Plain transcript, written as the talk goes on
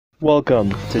Welcome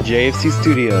to JFC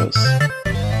Studios.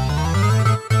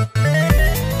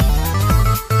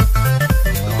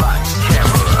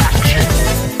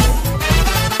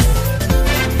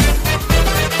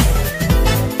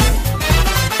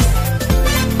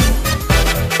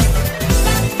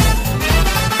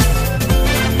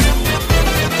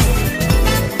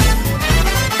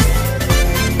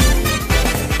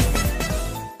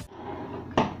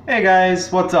 Hey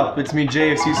guys, what's up? It's me,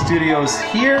 JFC Studios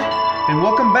here, and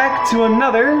welcome back to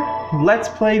another Let's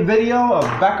Play video of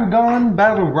Bakugan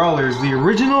Battle Brawlers, the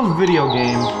original video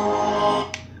game.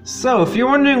 So, if you're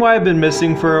wondering why I've been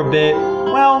missing for a bit,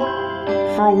 well,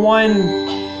 for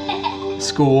one,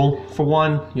 school, for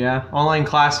one, yeah, online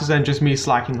classes and just me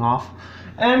slacking off.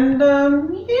 And,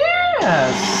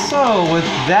 yeah, so with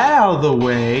that out of the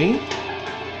way,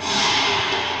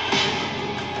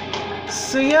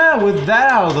 with that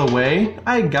out of the way,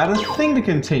 I got a thing to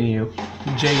continue.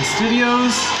 J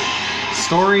Studios,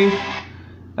 story,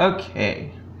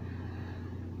 okay.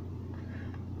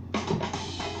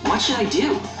 What should I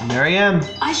do? There I am.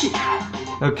 I should...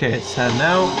 Okay, so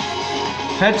now,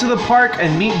 head to the park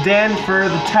and meet Dan for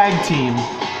the tag team.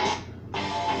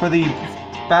 For the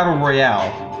Battle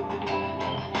Royale.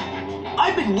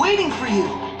 I've been waiting for you.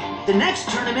 The next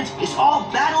tournament is all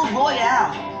Battle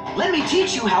Royale. Let me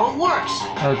teach you how it works.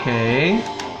 Okay.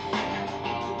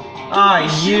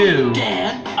 You.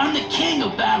 Dan, I'm the king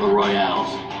of battle royales.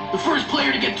 The first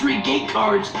player to get 3 gate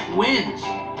cards wins.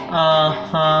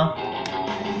 Huh?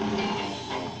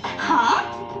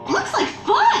 Looks like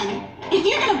fun! If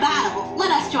you're gonna battle,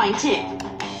 let us join too.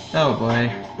 Oh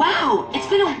boy. Wow, it's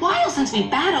been a while since we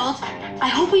battled. I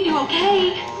hope we do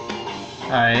okay.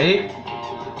 Alright.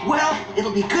 Well,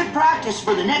 it'll be good practice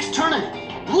for the next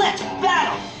tournament. Let's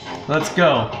battle! Let's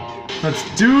go. Let's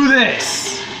do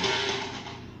this!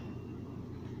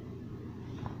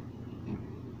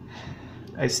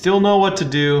 I still know what to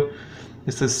do.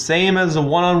 It's the same as a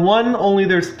one-on-one, only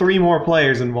there's 3 more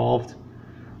players involved.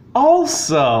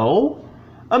 Also,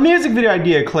 a music video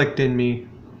idea clicked in me.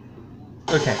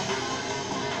 Okay.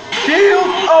 Field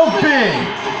open!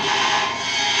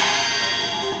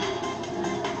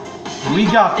 We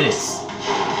got this.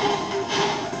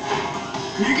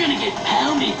 You're gonna get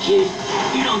pounded, kid.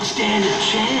 You don't stand a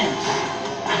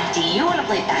chance. Do you want to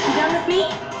play Bakugan with me?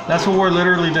 That's what we're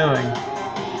literally doing.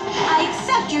 I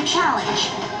accept your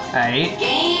challenge. Alright.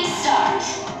 Game start.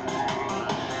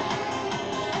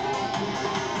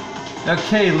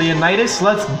 Okay, Leonidas,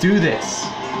 let's do this.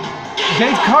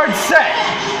 Gate card set!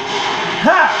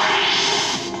 Ha!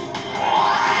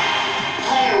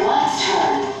 Player 1's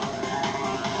turn.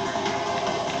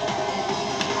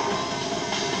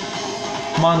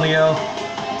 Come on, Leo.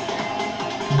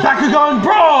 Bakugan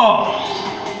Brawl!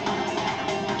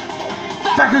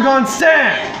 Bakugan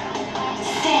Stand!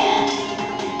 Stand.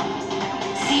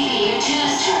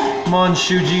 CPU2's turn. Come on,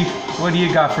 Shuji. What do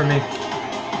you got for me?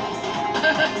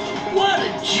 What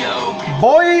a joke.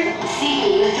 Boy!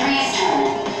 CPU3's turn.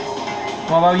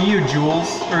 What about you,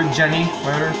 Jules? Or Jenny,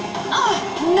 whatever. Oh,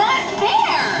 not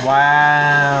fair!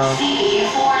 Wow.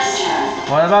 CPU4's turn.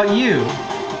 What about you?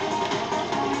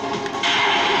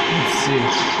 Let's see.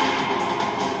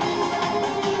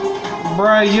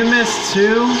 Bruh, you missed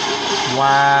 2?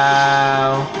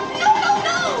 Wow.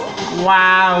 No!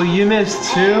 Wow, you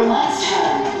missed 2? Player 1's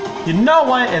turn. You know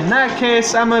what? In that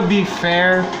case, I'm gonna be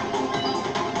fair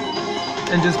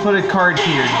and just put a card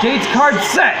here. Gates card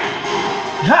set!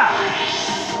 Ha!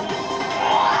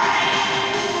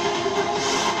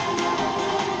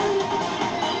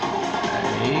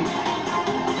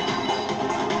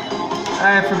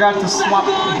 I forgot to swap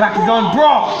the Bakugan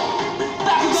Brawl!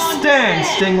 Stand,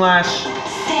 Stinglash!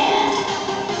 Stand.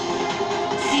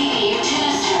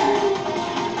 CPU2's turn.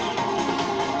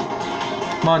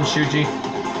 Come on, Shuji.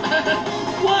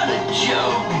 What a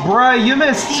joke. Bruh, you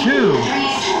missed 2!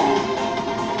 CPU3's turn.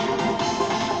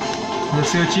 Let's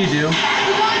see what you do.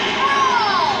 Bakugan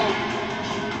Brawl!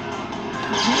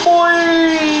 Boy,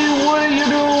 what are you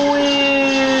doing?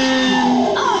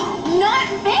 Oh, not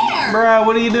fair! Bruh,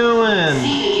 what are you doing?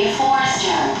 CPU4's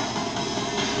turn.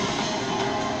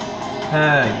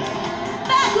 Hey.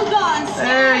 Bakugan Stand.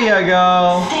 There you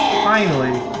go. Stand.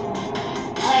 Finally.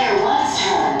 Player 1's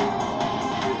turn.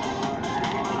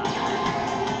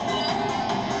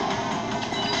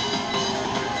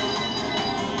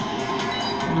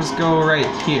 Just go right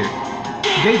here.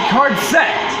 Gate card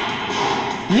set!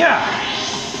 Yeah!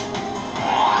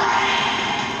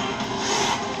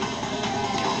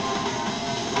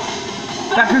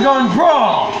 Bakugan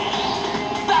Brawl!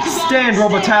 Stand,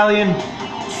 Robotallion!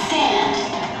 Stand.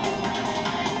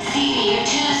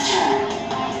 CPU2's turn.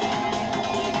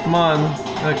 Come on.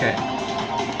 Okay.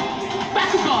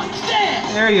 Bakugan,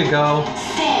 stand! There you go.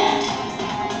 Stand.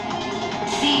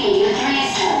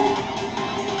 CU3's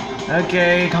turn.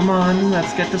 Okay, come on.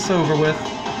 Let's get this over with.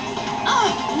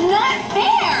 Oh, not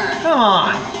fair! Come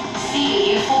on.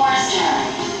 CU4's turn.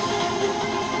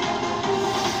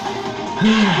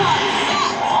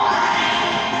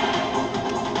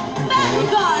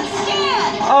 Bakugan,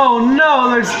 stand! Oh no,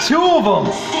 there's two of them!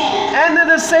 Stand. And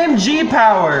they're the same G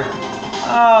power!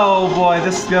 Oh boy,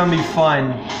 this is gonna be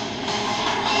fun.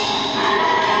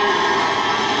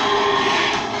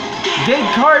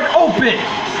 Gate card open!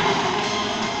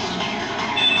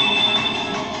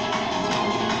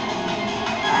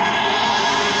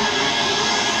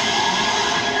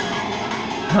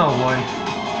 Oh boy.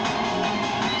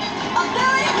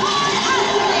 Ability card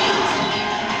activate!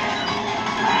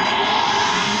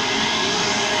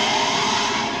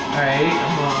 Alright,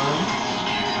 come on.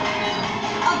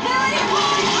 Ability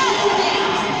card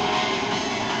activate!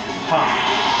 Huh.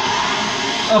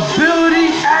 Ability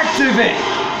activate!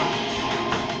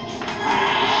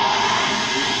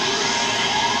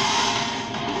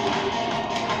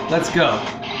 Let's go.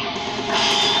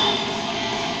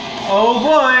 Oh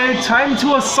boy, time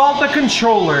to assault the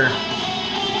controller.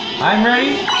 I'm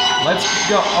ready. Let's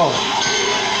go. Oh.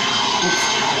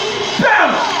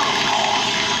 Bam!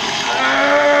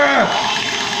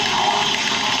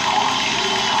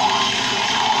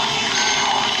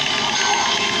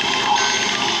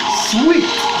 Sweet!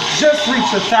 Just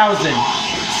reached 1,000.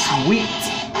 Sweet.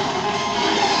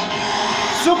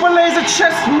 Super laser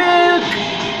chest milk!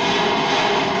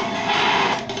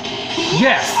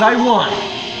 Yes, I won.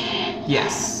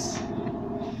 Yes.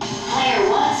 Player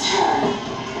 1's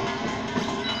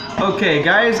turn. Okay,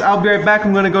 guys, I'll be right back.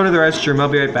 I'm gonna go to the restroom. I'll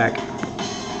be right back.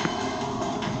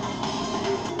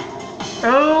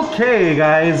 Okay,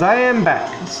 guys, I am back.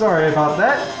 Sorry about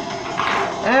that.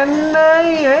 And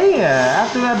yeah,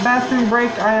 after that bathroom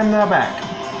break, I am now back.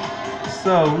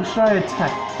 So, who should I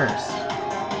attack first?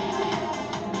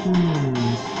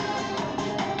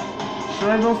 Should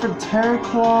I go for Terra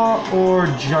Claw or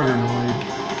Juggernoid?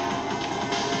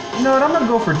 You know what, I'm gonna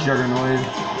go for Juggernoid.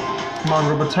 Come on,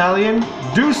 Robotallion,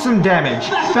 do some damage!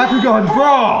 Bakugan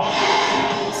Brawl!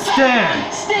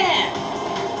 Stand! Stand!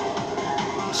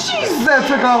 Jeez, that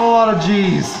took off a lot of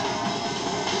G's!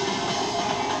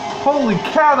 Holy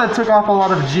cow, that took off a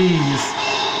lot of G's!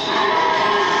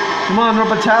 Come on,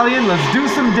 Robotallion, let's do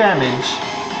some damage!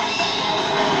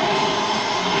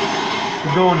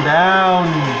 You're going down,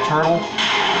 turtle.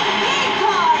 Gate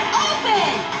card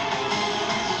open!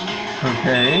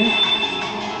 Okay.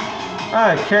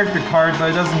 Character card, but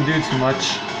it doesn't do too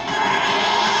much.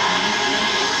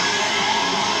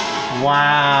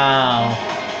 Wow.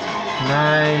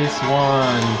 Nice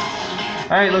one.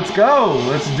 Alright, let's go.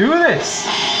 Let's do this.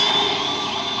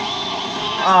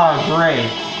 Ah,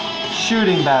 great.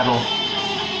 Shooting battle.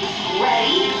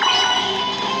 Ready?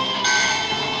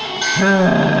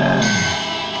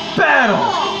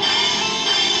 Battle!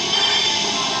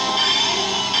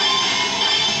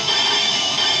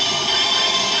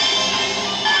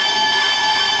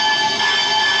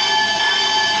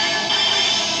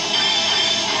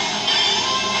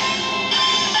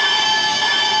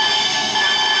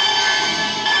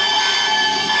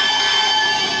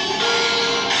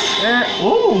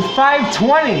 Ooh,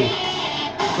 520.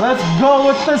 Let's go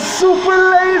with the super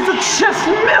laser chest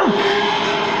milk.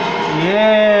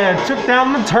 Yeah, took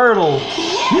down the turtle.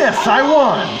 Yes, I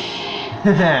won.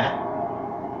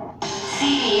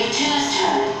 CU2's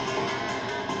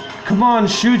turn. Come on,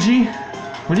 Shuji.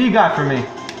 What do you got for me?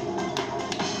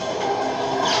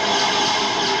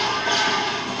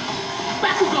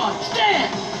 Bakugan,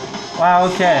 stand! Wow,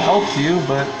 okay, I helped you,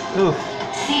 but oof.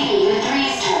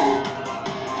 CU3's turn.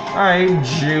 Alright,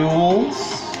 Jules.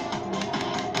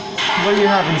 What do you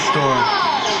have in store?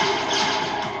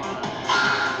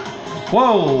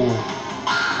 Whoa!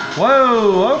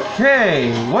 Whoa,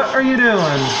 okay. What are you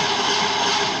doing?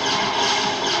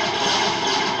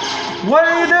 What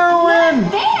are you doing?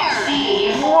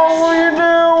 There! What were you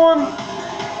doing?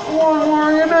 What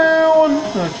were you doing?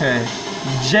 Okay.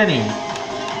 Jenny.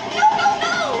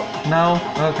 No! No?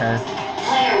 Okay.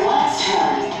 Player 1's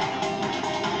turn.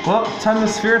 Well, time to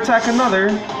sphere attack another.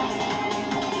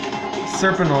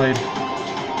 Serpenoid.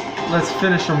 Let's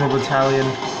finish him, Robotallion.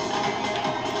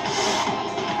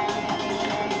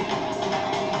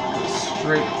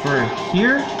 Straight for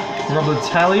here.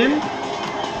 Robotallion.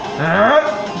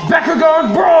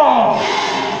 Bakugan Brawl!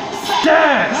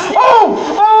 Stand! Oh!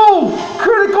 Oh!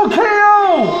 Critical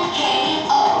KO!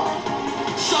 KO.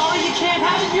 Sorry you can't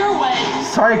have it your way!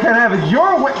 Sorry, I can't have it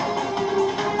your way.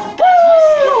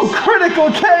 Woo!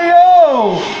 Critical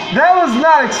KO! That was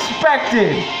not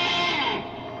expected.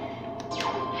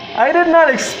 I did not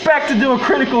expect to do a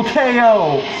critical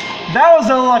KO. That was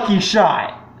a lucky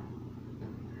shot.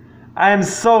 I am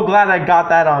so glad I got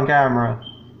that on camera.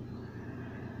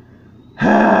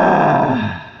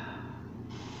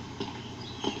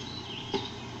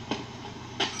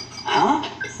 Huh?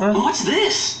 What's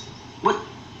this? What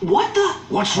the?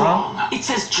 What's wrong? It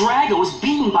says Drago was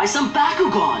beaten by some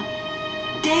Bakugan.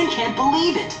 Dan can't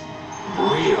believe it.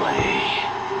 Really?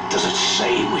 Does it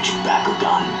say which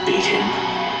Bakugan beat him?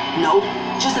 No,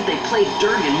 just that they played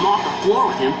dirty and mopped the floor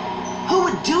with him. Who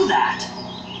would do that?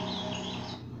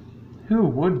 Who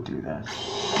would do that?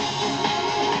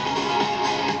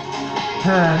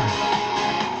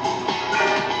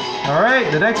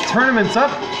 Alright, the next tournament's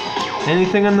up.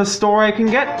 Anything in the store I can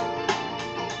get?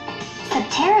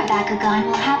 Subterra Bakugan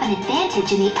will have an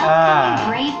advantage in the upcoming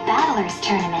Brave Battlers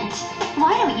tournament.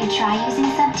 Why don't you try using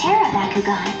Subterra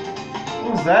Bakugan?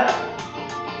 What's that?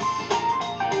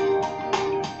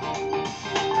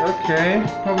 Okay,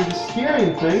 probably just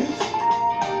hearing things.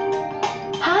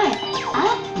 Hi,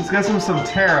 up. Let's get some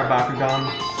Subterra Bakugan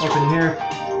up in here.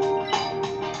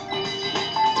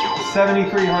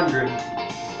 7,300.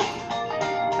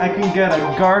 I can get a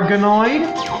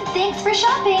Garganoid. Thanks for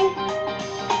shopping.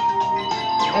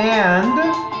 And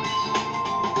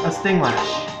a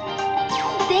Stinglash.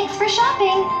 Thanks for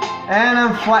shopping. And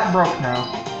I'm flat broke now.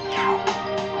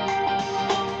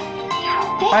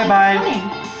 Thanks Bye-bye. for coming.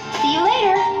 See you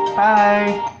later.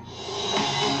 Bye.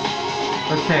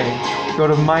 Okay, go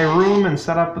to my room and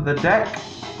set up the deck.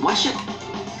 What should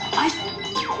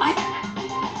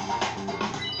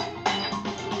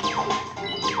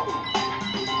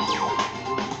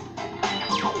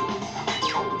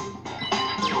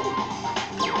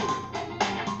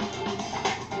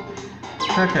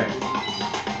Okay.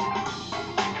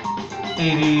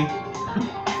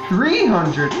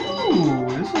 8,300. Ooh,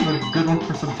 this is a good one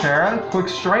for Subterra. Quick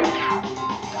strike.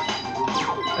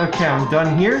 Okay, I'm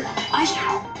done here.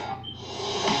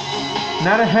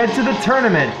 Now to head to the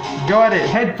tournament. Go at it,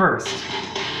 head first.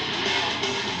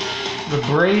 The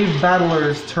Brave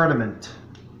Battlers tournament.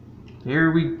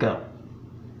 Here we go.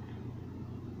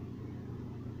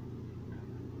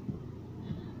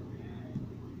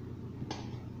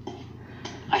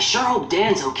 I sure hope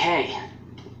Dan's okay.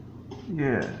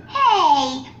 Yeah.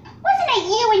 Hey, wasn't it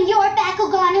you and your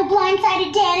Bakugan who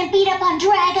blindsided Dan and beat up on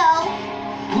Drago?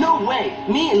 No way!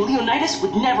 Me and Leonidas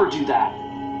would never do that.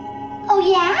 Oh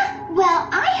yeah? Well,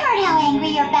 I heard how angry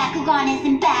your Bakugan is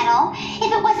in battle.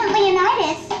 If it wasn't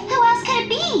Leonidas, who else could it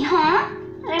be, huh?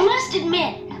 I must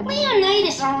admit,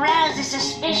 Leonidas arouses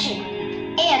suspicion.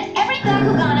 And every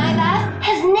Bakugan I've asked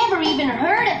has never even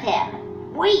heard of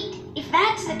him. Wait, if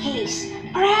that's the case,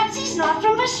 perhaps he's not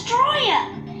from Vestroia.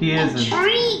 He isn't.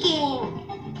 Intriguing.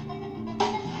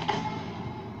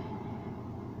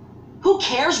 Who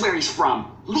cares where he's from?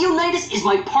 Leonidas is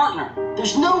my partner.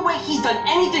 There's no way he's done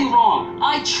anything wrong.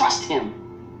 I trust him.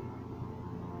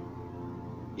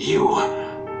 You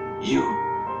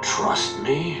trust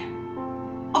me?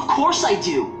 Of course I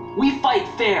do. We fight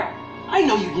fair. I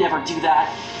know you'd never do that.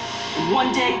 And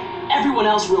one day, everyone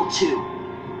else will too.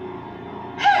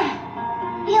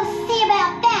 We'll see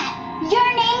about that.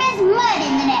 Your name is Mud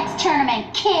in the next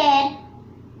tournament, kid.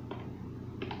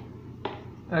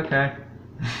 Okay.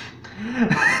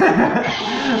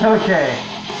 Okay.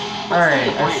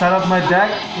 Alright, I set up my deck.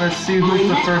 Let's see who's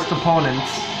the first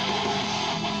opponents.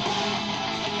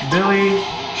 Billy,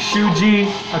 Shuji,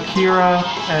 Akira,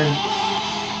 and...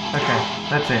 Okay,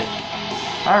 that's it.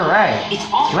 Alright,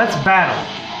 let's battle.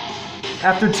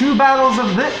 After 2 battles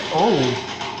of this... Oh.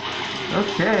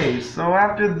 Okay, so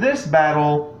after this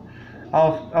battle,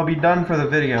 I'll be done for the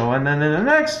video. And then in the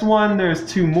next one, there's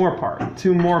 2 more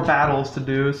battles to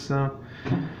do, so...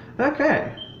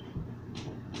 Okay.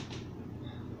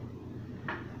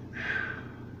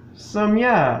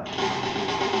 Yeah.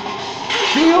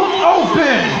 Field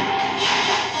open!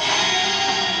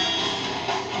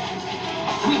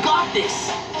 We got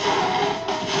this!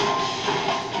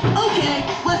 Okay,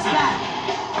 let's battle.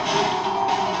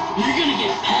 You're gonna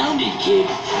get pounded, kid.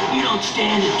 You don't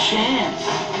stand a chance.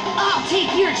 I'll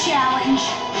take your challenge.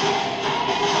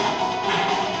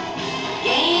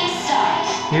 Game start.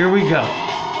 Here we go.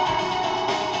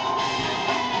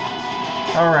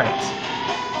 Alright.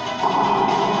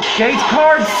 Gate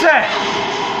card set!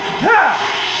 Ha!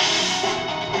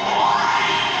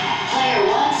 Player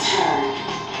 1's turn.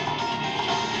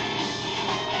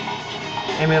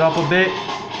 Aim it up a bit.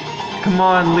 Come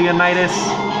on, Leonidas.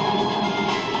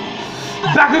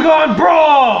 Bakugan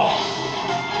Brawl!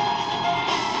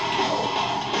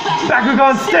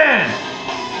 Bakugan stand!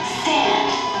 Stand.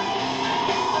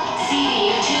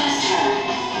 CU2's turn.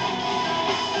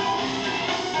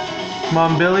 Come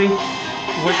on, Billy.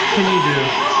 What can you do?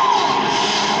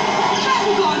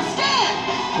 Bakugan stand!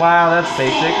 Wow, that's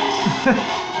basic.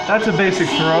 That's a basic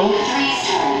throw. CU3's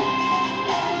turn.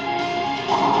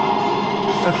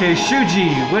 Okay, Shuji,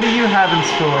 what do you have in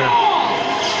store?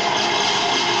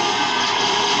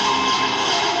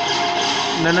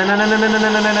 No.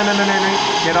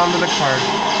 Get onto the card.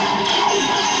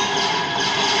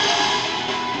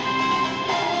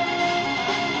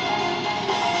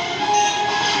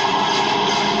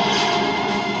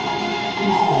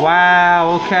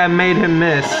 Wow, okay, I made him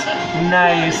miss.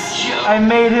 Nice. I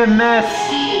made him miss.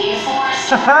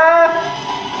 CU4's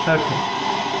Okay.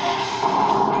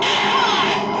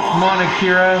 Come on,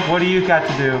 Akira, what do you got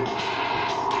to do?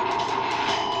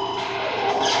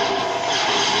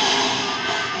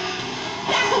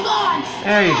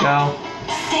 There you go.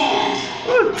 stand.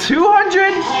 Ooh, 200?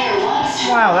 Player 1's turn.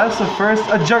 Wow, that's the first.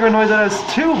 A Juggernaut that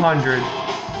has 200.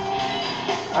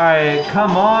 Alright,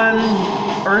 come on.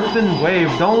 Earth and Wave.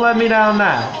 Don't let me down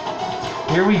now.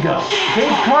 Here we go.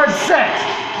 Game card set.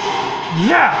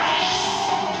 Yeah!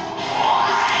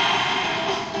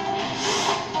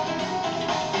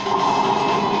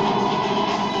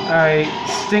 Alright,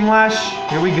 Stinglash.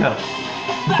 Here we go.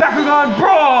 Bakugan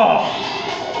Brawl!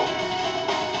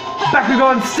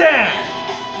 Bakugan stand!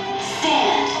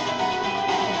 Stand.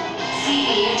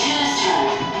 CU2's turn.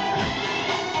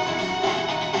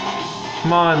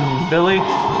 Come on, Billy.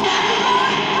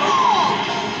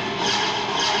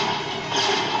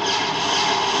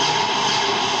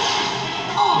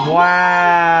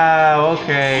 Wow,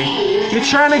 okay. You're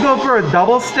trying to go for a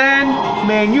double stand?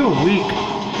 Man, you're weak.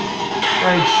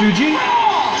 Alright, Shuji.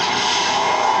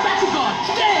 Bakugan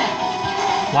stand!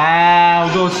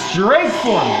 Wow, go straight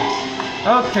for me.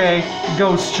 Okay,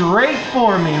 go straight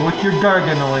for me with your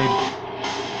Garganoid.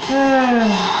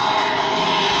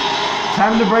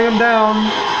 Time to bring him down.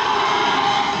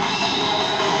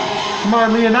 Come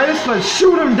on, Leonidas, let's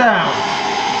shoot him down.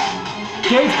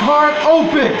 Gate card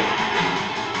open.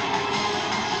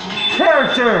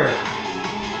 Character.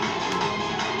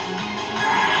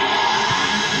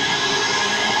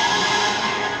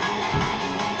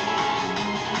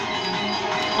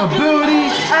 Ability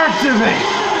activate.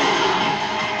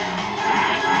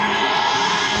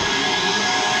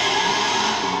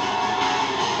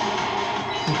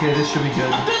 Okay, this should be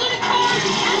good. Ability card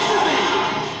activate!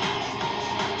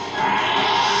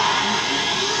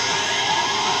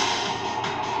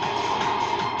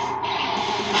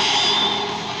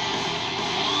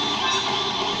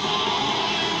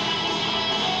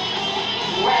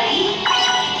 Ready?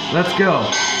 Let's go.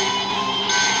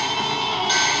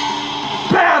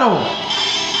 Battle!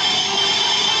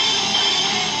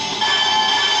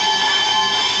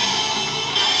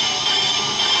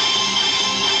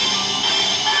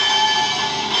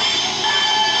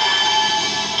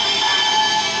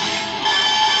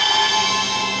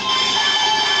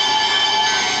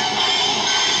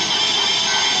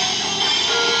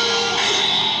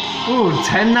 Ooh,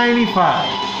 1095.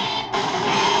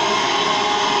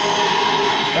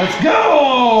 Let's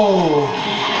go!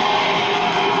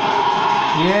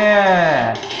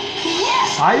 Yeah!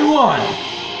 Yes! I won!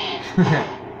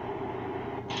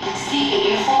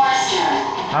 CU4's turn.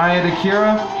 Alright,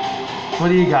 Akira, what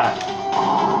do you got?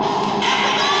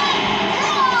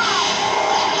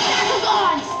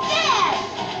 Bakugan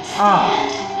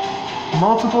stand!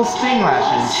 Multiple sting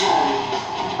lashes.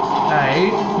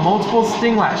 Alright, multiple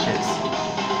sting lashes.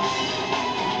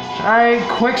 Alright,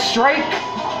 quick strike.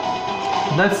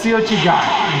 Let's see what you got.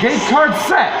 Gate card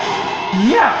set.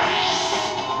 Yeah!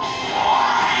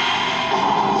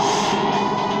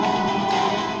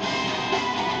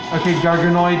 Okay,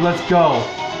 Garganoid, let's go.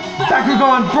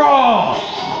 Bakugan Brawl!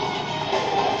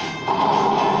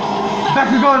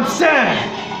 Bakugan stand!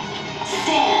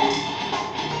 Stand.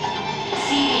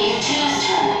 CU2's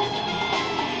turn.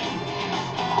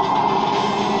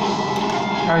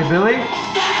 Alright, Billy.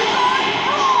 Bakugan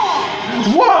Brawl!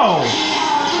 Whoa!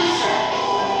 Power booster.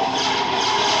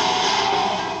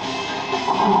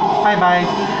 Bye-bye.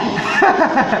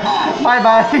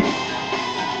 Bye-bye.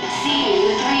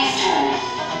 CU3's turn.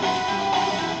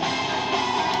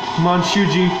 Come on,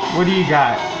 Shuji, what do you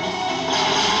got?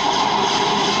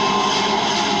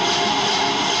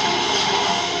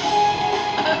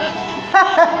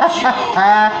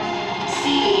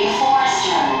 CU4's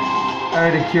turn.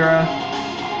 Alright, Akira,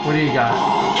 what do you got?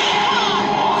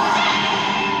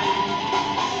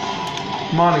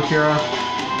 Come on, Akira.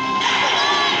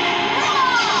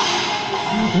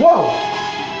 Whoa!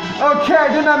 Okay, I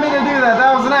did not mean to do that.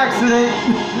 That was an accident.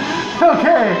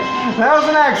 Okay, that was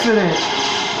an accident.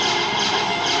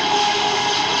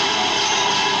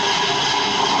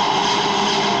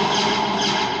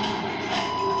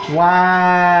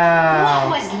 Wow.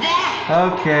 What was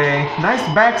that? Okay, nice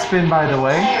backspin, by the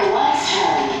way. Player one's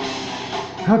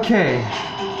turn. Okay.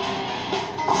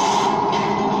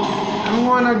 I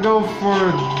want to go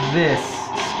for this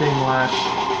Sting Lash.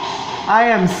 I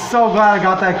am so glad I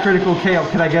got that Critical K.O.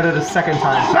 Can I get it a second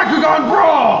time? Bakugan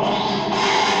Brawl!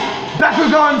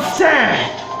 Bakugan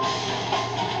Stand!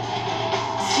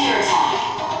 Spear attack.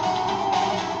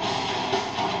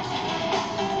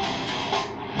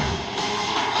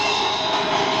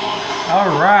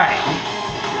 Alright.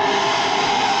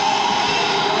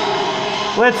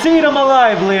 Let's eat him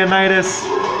alive, Leonidas.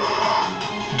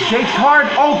 Gate card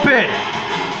open!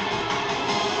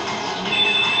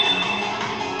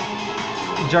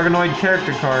 Juggernaut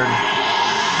character card.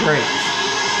 Great.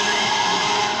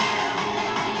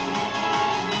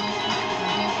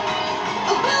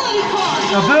 Ability card.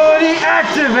 Ability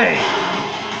activate!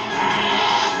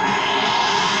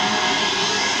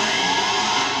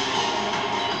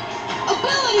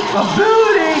 Ability card.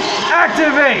 Ability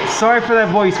activate! Sorry for that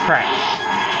voice crack.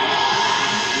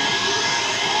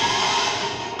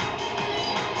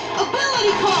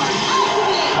 Ability card.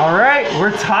 Activate. Alright,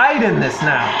 we're tied in this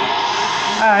now.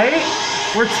 Alright,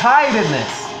 we're tied in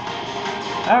this.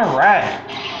 Alright.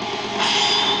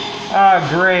 Ah,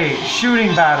 great.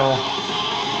 Shooting battle.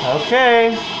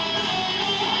 Okay.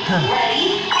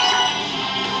 Ready?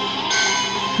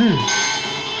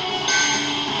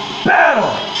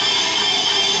 Battle!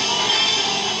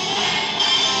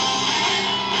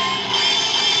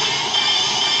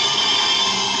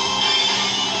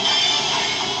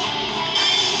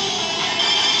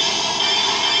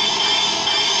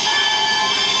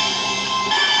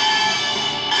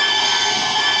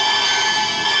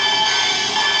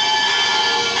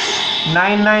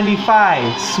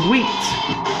 $9.95. Sweet.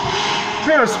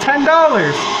 Here's $10.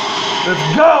 Let's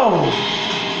go.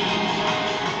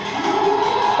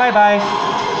 Bye bye.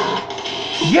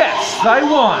 Yes, I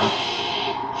won.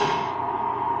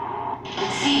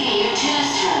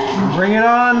 CU2's turn. Bring it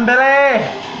on, Billy.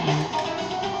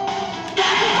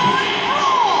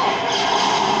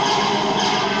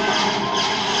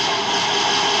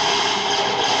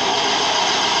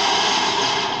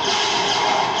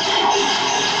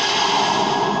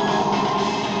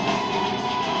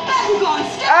 Bakugan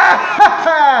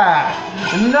Stand.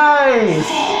 Nice.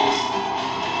 Stand.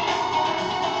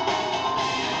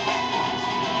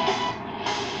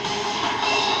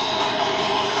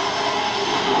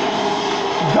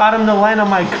 Got him to land on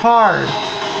my card.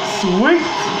 Sweet.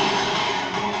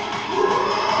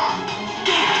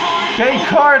 Gate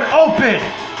card open.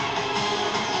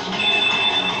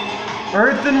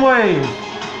 Earth and Wave.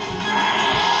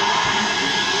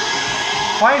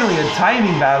 Finally a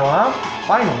timing battle, huh?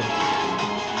 Finally.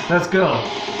 Let's go.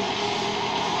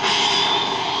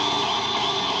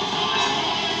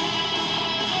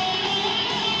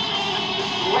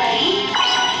 Ready?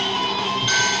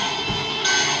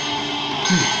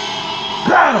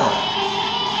 Battle!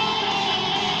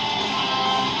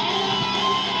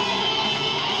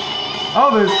 Oh,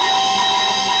 there's...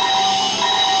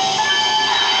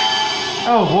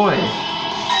 Oh, boy.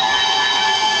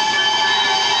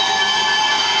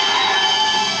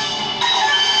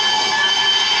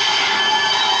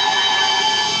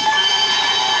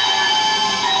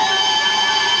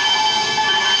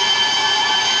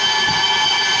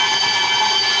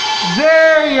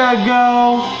 There you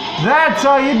go. That's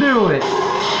how you do it.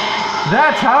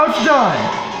 That's how it's done.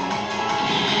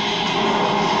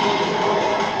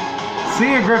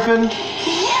 See ya, Griffin.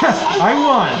 I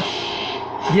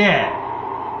won. Yeah.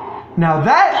 Now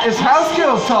that is how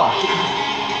skills talk.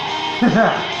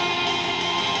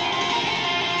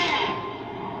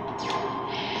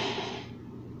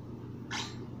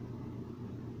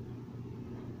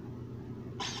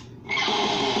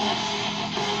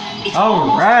 It's All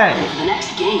almost right. time for the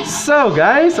next game. So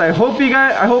guys, I hope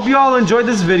you all enjoyed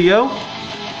this video.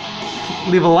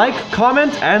 Leave a like,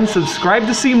 comment, and subscribe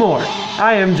to see more.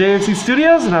 I am JFC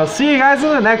Studios, and I'll see you guys in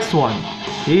the next one.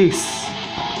 Peace.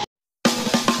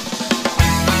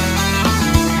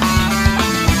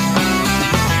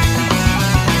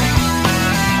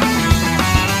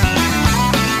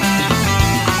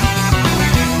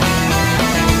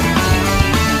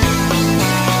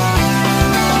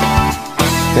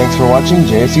 Thanks for watching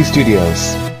JFC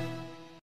Studios.